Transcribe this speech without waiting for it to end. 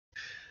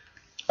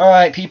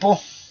Alright,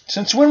 people.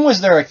 Since when was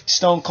there a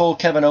Stone Cold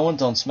Kevin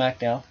Owens on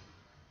SmackDown?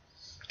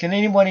 Can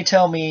anybody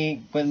tell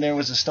me when there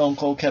was a Stone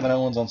Cold Kevin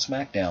Owens on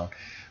SmackDown?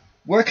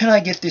 Where can I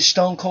get this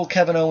Stone Cold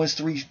Kevin Owens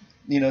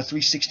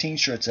 316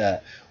 shirts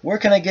at? Where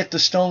can I get the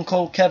Stone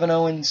Cold Kevin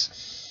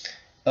Owens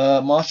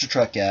monster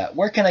truck at?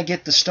 Where can I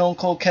get the Stone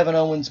Cold Kevin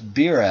Owens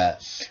beer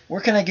at?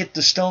 Where can I get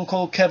the Stone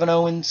Cold Kevin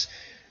Owens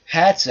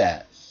hats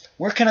at?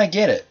 Where can I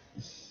get it?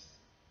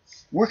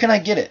 Where can I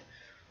get it?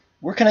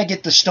 Where can I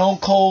get the Stone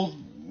Cold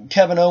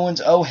Kevin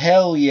Owens oh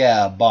hell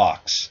yeah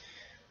box?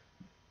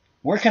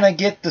 Where can I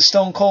get the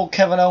Stone Cold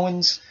Kevin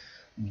Owens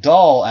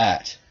doll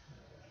at?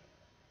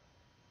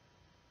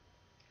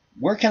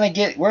 Where can I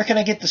get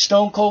the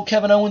Stone Cold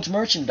Kevin Owens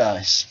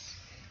merchandise?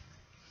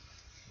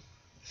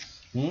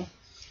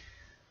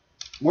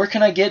 Where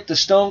can I get the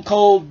Stone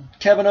Cold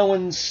Kevin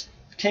Owens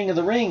King of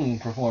the Ring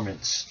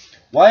performance?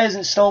 Why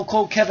isn't Stone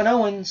Cold Kevin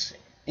Owens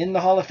in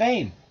the Hall of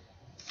Fame?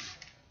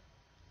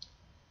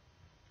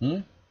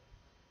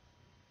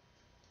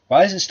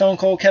 Why isn't Stone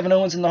Cold Kevin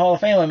Owens in the Hall of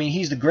Fame? I mean,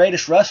 he's the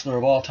greatest wrestler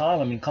of all time.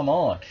 I mean, come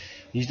on.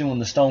 He's doing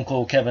the Stone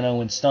Cold Kevin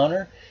Owens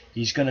stunner.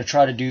 He's going to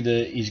try to do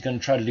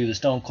the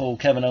Stone Cold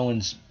Kevin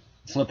Owens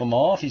flip him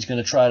off. He's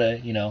going to try to,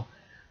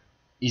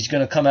 he's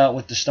going to come out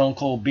with the Stone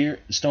Cold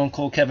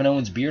Kevin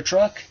Owens beer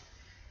truck.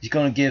 He's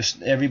going to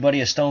give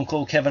everybody a Stone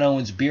Cold Kevin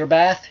Owens beer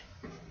bath.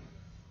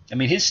 I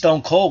mean, his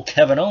Stone Cold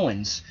Kevin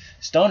Owens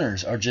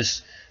stunners are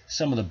just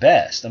some of the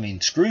best. I mean,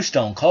 screw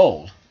Stone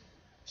Cold.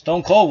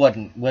 Stone Cold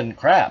wasn't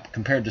crap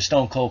compared to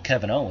Stone Cold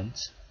Kevin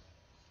Owens.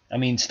 I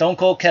mean, Stone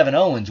Cold Kevin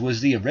Owens was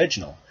the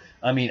original.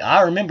 I mean,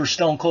 I remember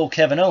Stone Cold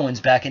Kevin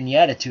Owens back in the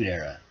Attitude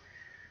Era.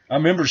 I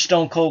remember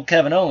Stone Cold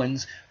Kevin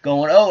Owens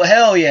going, oh,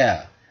 hell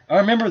yeah. I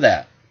remember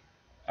that.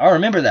 I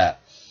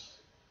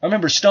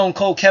remember Stone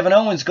Cold Kevin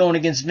Owens going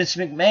against Vince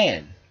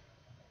McMahon.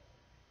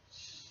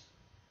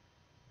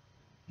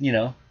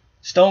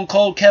 Stone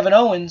Cold Kevin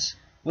Owens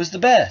was the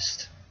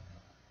best.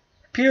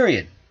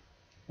 Period.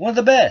 One of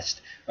the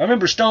best. I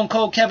remember Stone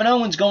Cold Kevin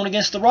Owens going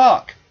against The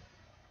Rock.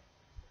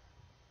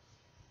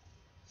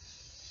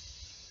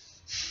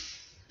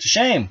 It's a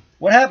shame.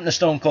 What happened to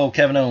Stone Cold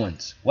Kevin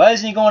Owens? Why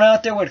isn't he going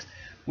out there with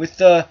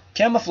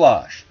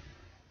camouflage?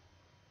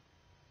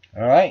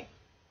 All right.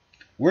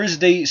 Where's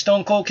the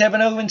Stone Cold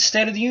Kevin Owens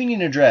State of the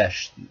Union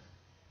address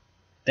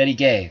that he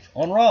gave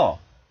on Raw?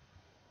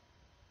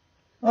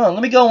 Oh,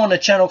 let me go on a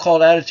channel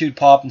called Attitude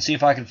Pop and see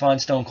if I can find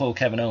Stone Cold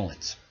Kevin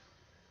Owens.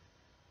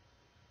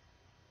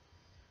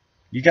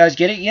 You guys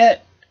get it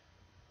yet?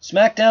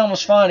 SmackDown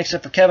was fine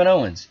except for Kevin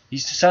Owens.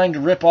 He's deciding to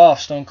rip off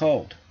Stone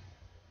Cold.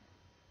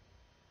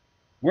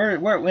 Why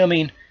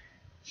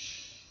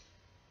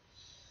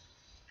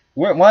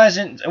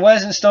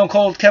isn't Stone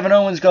Cold Kevin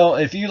Owens go,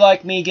 if you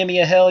like me, give me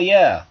a hell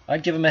yeah?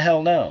 I'd give him a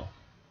hell no.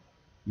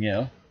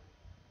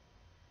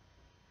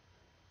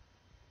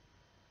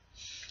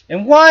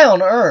 And why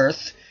on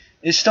earth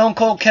is Stone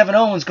Cold Kevin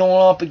Owens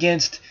going up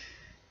against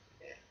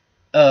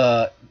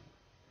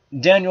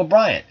Daniel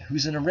Bryan,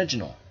 who's an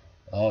original?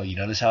 Oh, you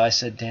notice how I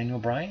said Daniel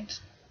Bryan?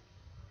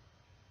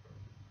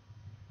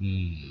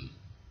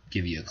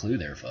 Give you a clue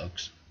there,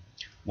 folks.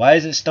 Why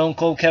isn't Stone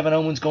Cold Kevin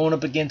Owens going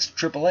up against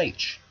Triple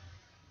H?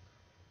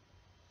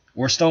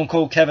 Or Stone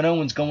Cold Kevin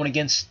Owens going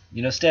against,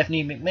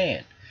 Stephanie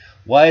McMahon?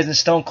 Why isn't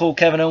Stone Cold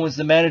Kevin Owens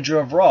the manager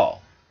of Raw?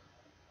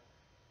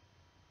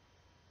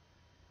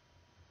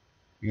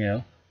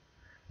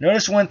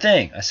 Notice one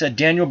thing. I said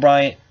Daniel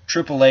Bryan,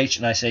 Triple H,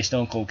 and I say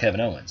Stone Cold Kevin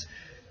Owens.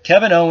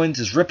 Kevin Owens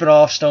is ripping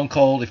off Stone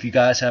Cold, if you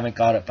guys haven't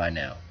got it by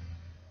now,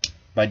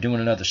 by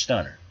doing another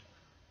stunner.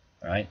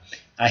 Alright?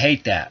 I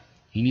hate that.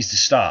 He needs to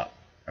stop.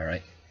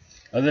 Alright?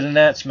 Other than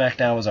that,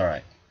 SmackDown was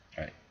alright.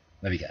 Alright.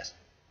 Love you guys.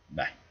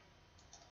 Bye.